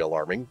also very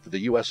alarming for the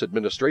U.S.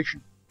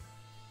 administration.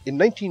 In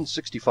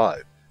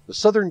 1965, the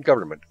Southern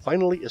government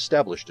finally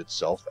established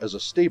itself as a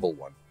stable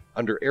one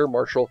under Air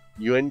Marshal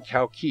Nguyen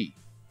Cao Ky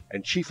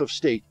and Chief of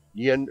State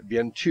Nguyen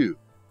Bien Tu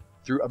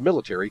through a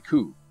military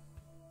coup.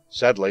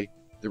 Sadly,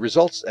 the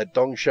results at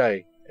Dong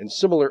Shai and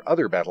similar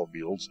other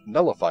battlefields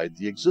nullified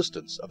the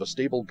existence of a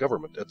stable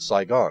government at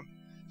Saigon,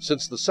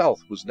 since the South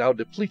was now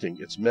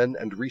depleting its men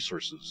and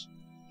resources.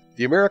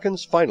 The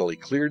Americans finally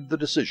cleared the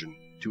decision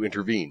to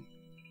intervene.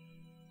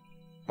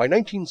 By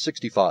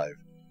 1965,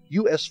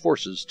 U.S.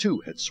 forces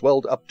too had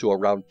swelled up to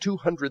around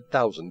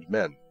 200,000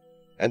 men,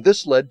 and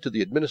this led to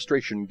the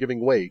administration giving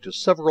way to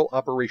several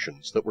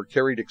operations that were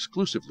carried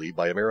exclusively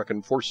by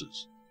American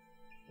forces.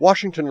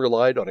 Washington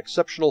relied on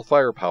exceptional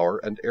firepower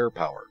and air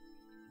power,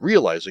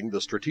 realizing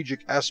the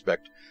strategic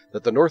aspect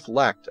that the North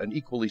lacked an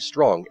equally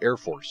strong air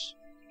force.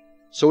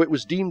 So it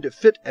was deemed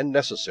fit and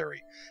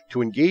necessary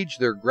to engage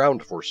their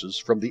ground forces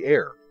from the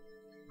air,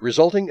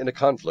 resulting in a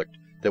conflict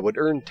that would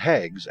earn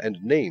tags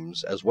and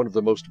names as one of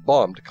the most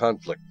bombed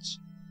conflicts.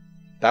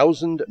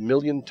 1,000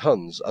 million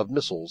tons of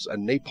missiles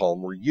and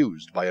napalm were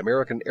used by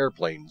American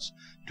airplanes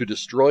to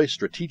destroy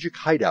strategic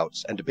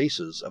hideouts and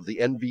bases of the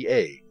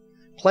NVA,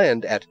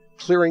 planned at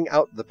clearing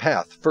out the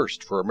path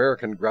first for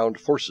American ground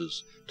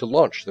forces to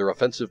launch their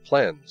offensive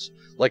plans,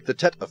 like the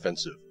Tet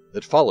Offensive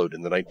that followed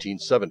in the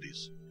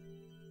 1970s.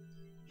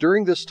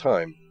 During this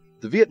time,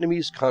 the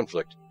Vietnamese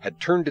conflict had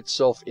turned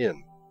itself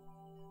in.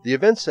 The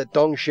events at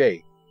Dong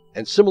Xe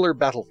and similar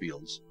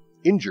battlefields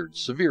injured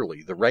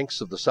severely the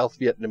ranks of the South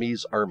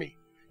Vietnamese army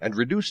and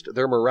reduced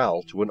their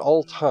morale to an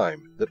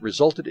all-time that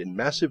resulted in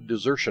massive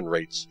desertion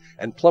rates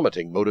and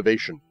plummeting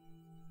motivation.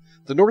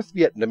 The North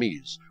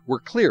Vietnamese were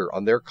clear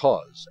on their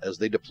cause as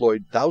they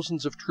deployed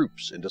thousands of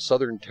troops into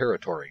southern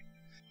territory,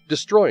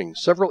 destroying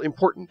several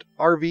important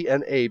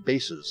RVNA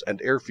bases and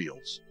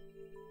airfields.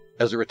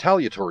 As a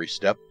retaliatory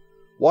step,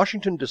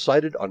 Washington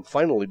decided on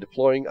finally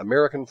deploying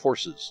American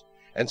forces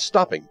and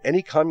stopping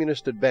any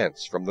communist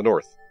advance from the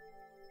north.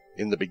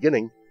 In the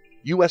beginning,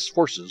 U.S.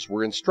 forces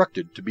were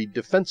instructed to be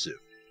defensive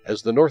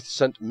as the North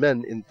sent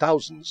men in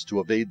thousands to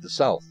evade the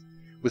South,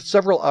 with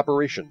several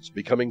operations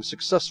becoming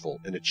successful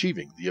in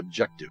achieving the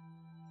objective.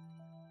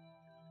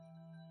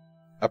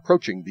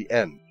 Approaching the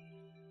end.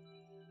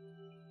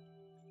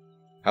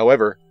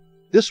 However,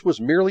 this was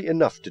merely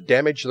enough to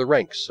damage the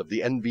ranks of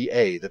the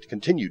NVA that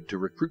continued to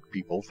recruit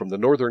people from the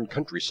northern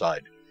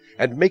countryside,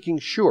 and making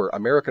sure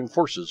American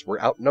forces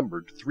were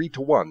outnumbered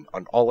 3-1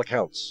 on all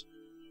accounts.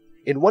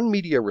 In one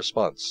media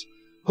response,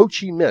 Ho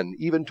Chi Minh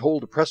even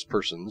told press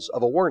persons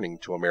of a warning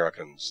to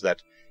Americans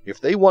that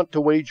if they want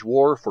to wage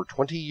war for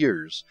 20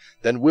 years,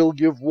 then we'll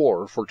give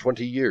war for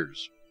 20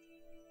 years.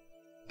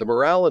 The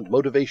morale and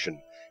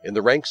motivation in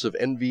the ranks of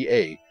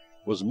NVA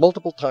was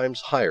multiple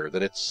times higher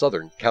than its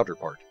southern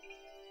counterpart.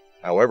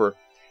 However,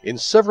 in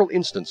several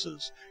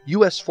instances,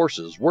 U.S.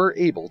 forces were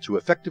able to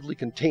effectively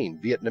contain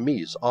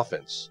Vietnamese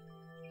offense.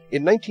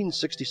 In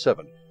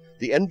 1967,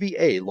 the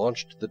NVA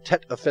launched the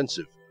Tet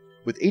Offensive,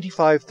 with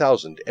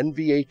 85,000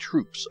 NVA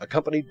troops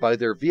accompanied by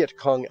their Viet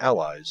Cong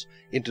allies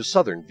into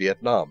southern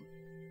Vietnam.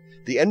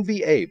 The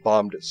NVA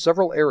bombed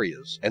several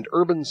areas and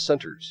urban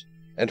centers,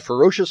 and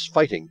ferocious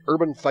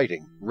urban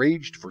fighting,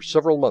 raged for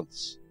several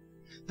months.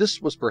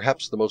 This was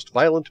perhaps the most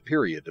violent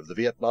period of the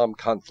Vietnam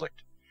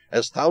conflict,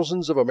 as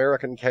thousands of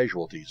American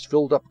casualties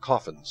filled up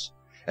coffins,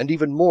 and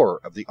even more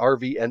of the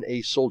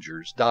RVNA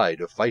soldiers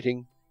died of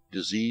fighting,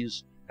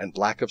 disease, and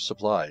lack of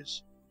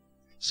supplies.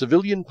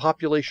 Civilian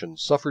population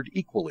suffered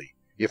equally,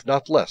 if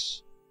not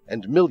less,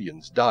 and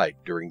millions died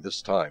during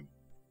this time.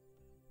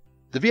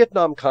 The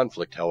Vietnam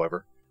conflict,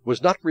 however,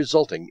 was not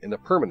resulting in a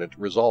permanent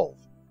resolve.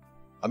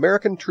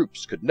 American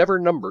troops could never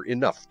number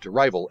enough to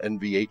rival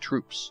NVA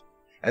troops,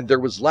 and there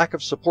was lack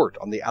of support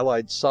on the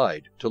Allied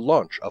side to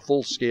launch a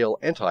full-scale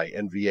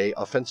anti-NVA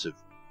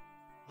offensive.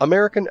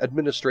 American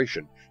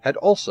administration had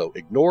also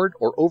ignored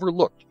or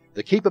overlooked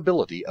the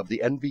capability of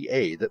the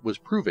NVA that was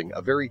proving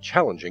a very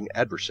challenging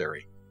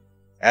adversary.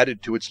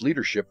 Added to its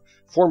leadership,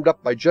 formed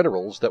up by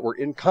generals that were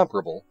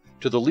incomparable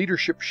to the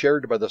leadership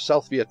shared by the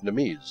South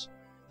Vietnamese,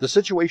 the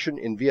situation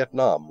in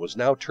Vietnam was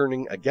now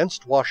turning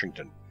against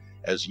Washington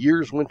as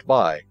years went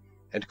by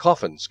and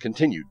coffins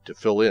continued to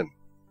fill in.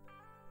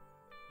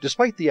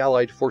 Despite the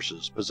Allied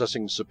forces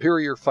possessing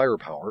superior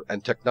firepower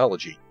and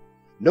technology,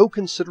 no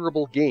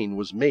considerable gain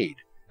was made,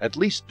 at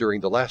least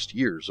during the last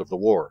years of the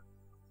war.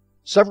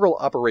 Several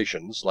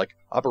operations, like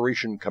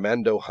Operation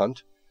Commando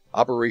Hunt,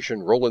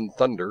 Operation Roland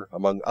Thunder,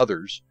 among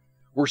others,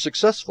 were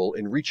successful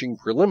in reaching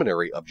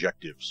preliminary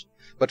objectives,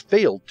 but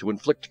failed to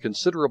inflict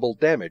considerable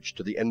damage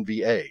to the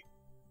NVA.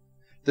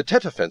 The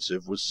Tet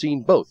Offensive was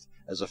seen both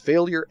as a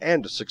failure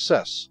and a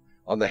success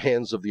on the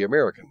hands of the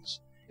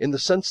Americans, in the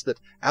sense that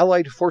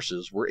Allied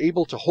forces were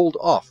able to hold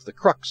off the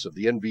crux of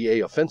the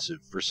NVA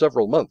offensive for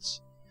several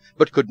months,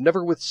 but could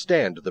never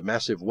withstand the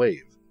massive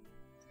wave.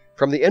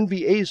 From the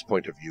NVA's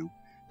point of view,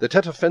 the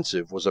Tet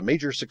Offensive was a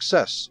major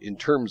success in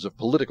terms of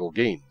political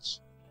gains.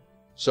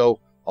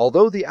 So,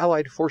 although the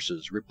Allied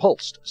forces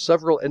repulsed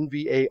several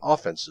NVA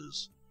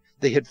offenses,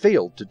 they had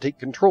failed to take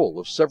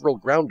control of several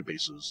ground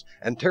bases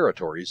and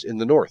territories in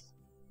the north,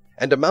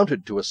 and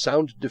amounted to a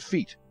sound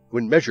defeat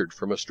when measured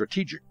from a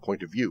strategic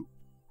point of view.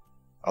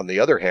 On the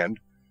other hand,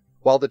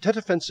 while the Tet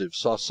Offensive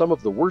saw some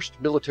of the worst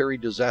military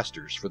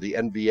disasters for the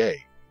NVA,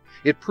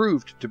 it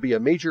proved to be a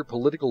major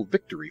political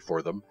victory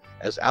for them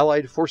as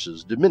Allied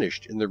forces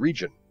diminished in the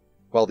region,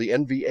 while the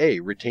NVA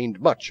retained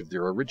much of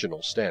their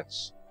original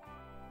stance.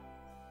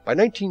 By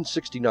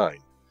 1969,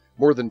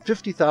 more than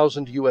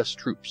 50,000 U.S.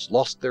 troops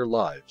lost their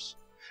lives,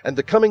 and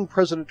the coming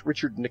President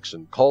Richard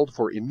Nixon called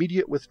for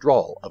immediate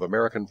withdrawal of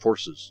American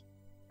forces.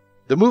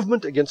 The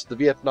movement against the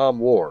Vietnam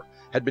War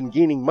had been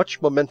gaining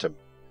much momentum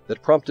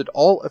that prompted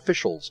all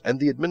officials and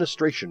the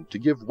administration to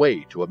give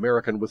way to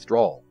American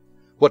withdrawal,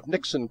 what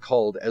Nixon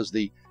called as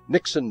the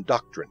Nixon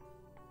Doctrine.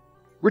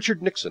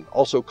 Richard Nixon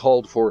also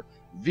called for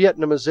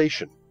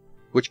Vietnamization,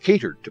 which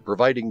catered to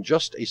providing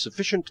just a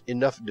sufficient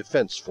enough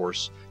defense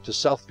force to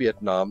South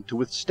Vietnam to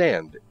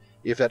withstand,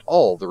 if at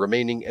all, the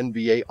remaining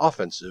NVA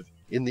offensive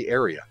in the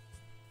area.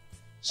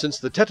 Since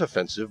the Tet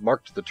Offensive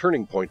marked the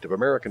turning point of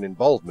American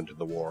involvement in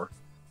the war,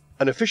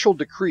 an official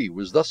decree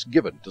was thus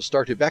given to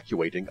start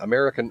evacuating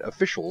American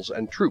officials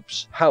and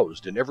troops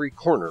housed in every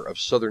corner of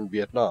southern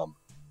Vietnam.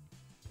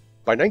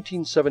 By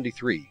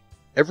 1973,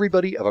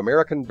 everybody of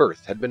American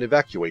birth had been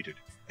evacuated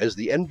as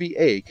the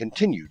NVA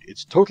continued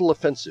its total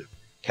offensive,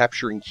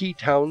 capturing key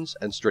towns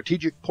and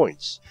strategic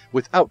points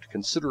without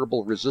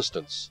considerable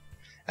resistance.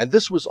 And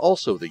this was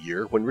also the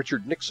year when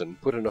Richard Nixon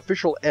put an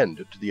official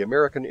end to the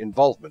American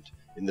involvement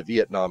in the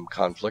Vietnam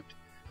conflict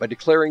by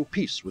declaring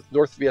peace with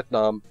North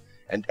Vietnam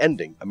and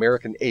ending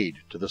American aid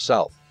to the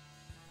South.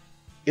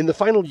 In the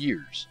final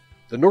years,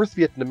 the North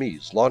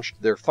Vietnamese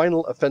launched their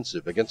final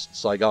offensive against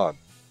Saigon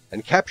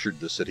and captured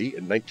the city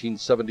in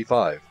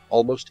 1975,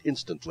 almost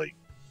instantly.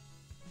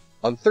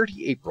 On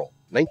 30 April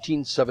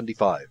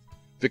 1975,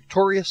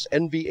 victorious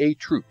NVA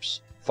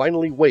troops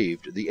finally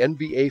waved the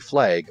NVA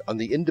flag on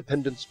the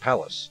Independence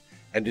Palace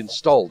and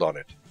installed on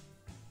it.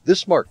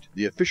 This marked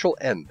the official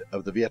end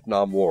of the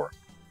Vietnam War.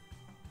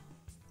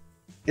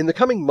 In the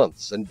coming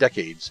months and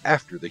decades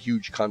after the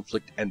huge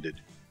conflict ended,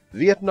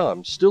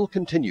 Vietnam still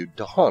continued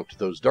to haunt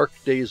those dark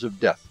days of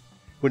death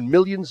when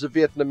millions of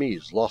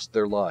Vietnamese lost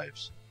their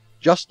lives,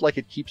 just like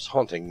it keeps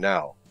haunting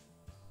now.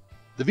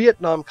 The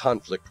Vietnam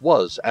conflict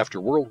was,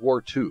 after World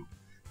War II,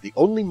 the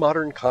only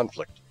modern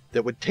conflict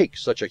that would take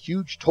such a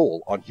huge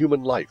toll on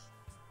human life,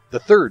 the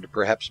third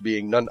perhaps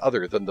being none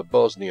other than the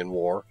Bosnian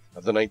War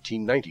of the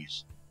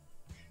 1990s.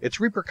 Its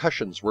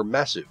repercussions were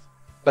massive,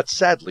 but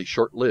sadly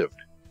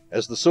short-lived,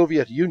 as the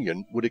Soviet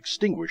Union would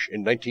extinguish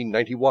in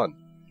 1991,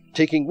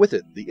 taking with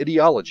it the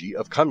ideology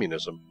of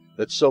communism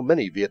that so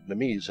many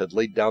Vietnamese had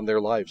laid down their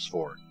lives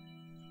for.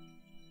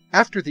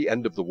 After the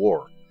end of the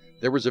war,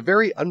 there was a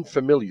very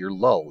unfamiliar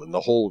lull in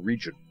the whole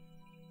region.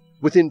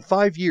 Within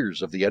 5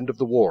 years of the end of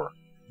the war,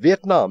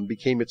 Vietnam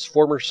became its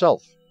former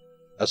self,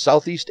 a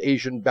Southeast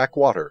Asian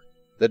backwater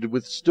that had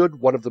withstood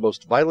one of the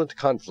most violent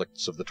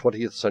conflicts of the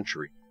 20th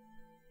century.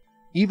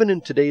 Even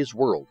in today's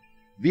world,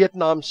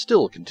 Vietnam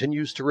still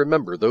continues to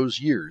remember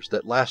those years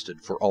that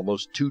lasted for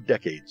almost 2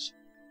 decades.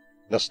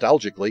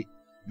 Nostalgically,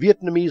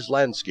 Vietnamese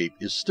landscape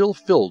is still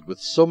filled with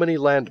so many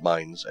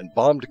landmines and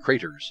bombed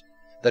craters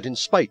that, in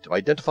spite of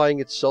identifying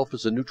itself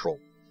as a neutral,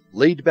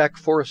 laid-back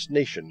forest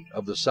nation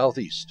of the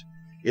Southeast,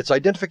 its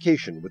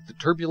identification with the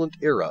turbulent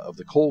era of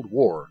the Cold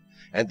War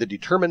and the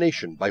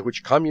determination by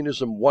which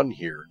communism won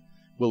here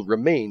will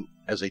remain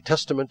as a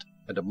testament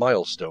and a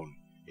milestone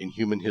in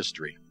human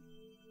history.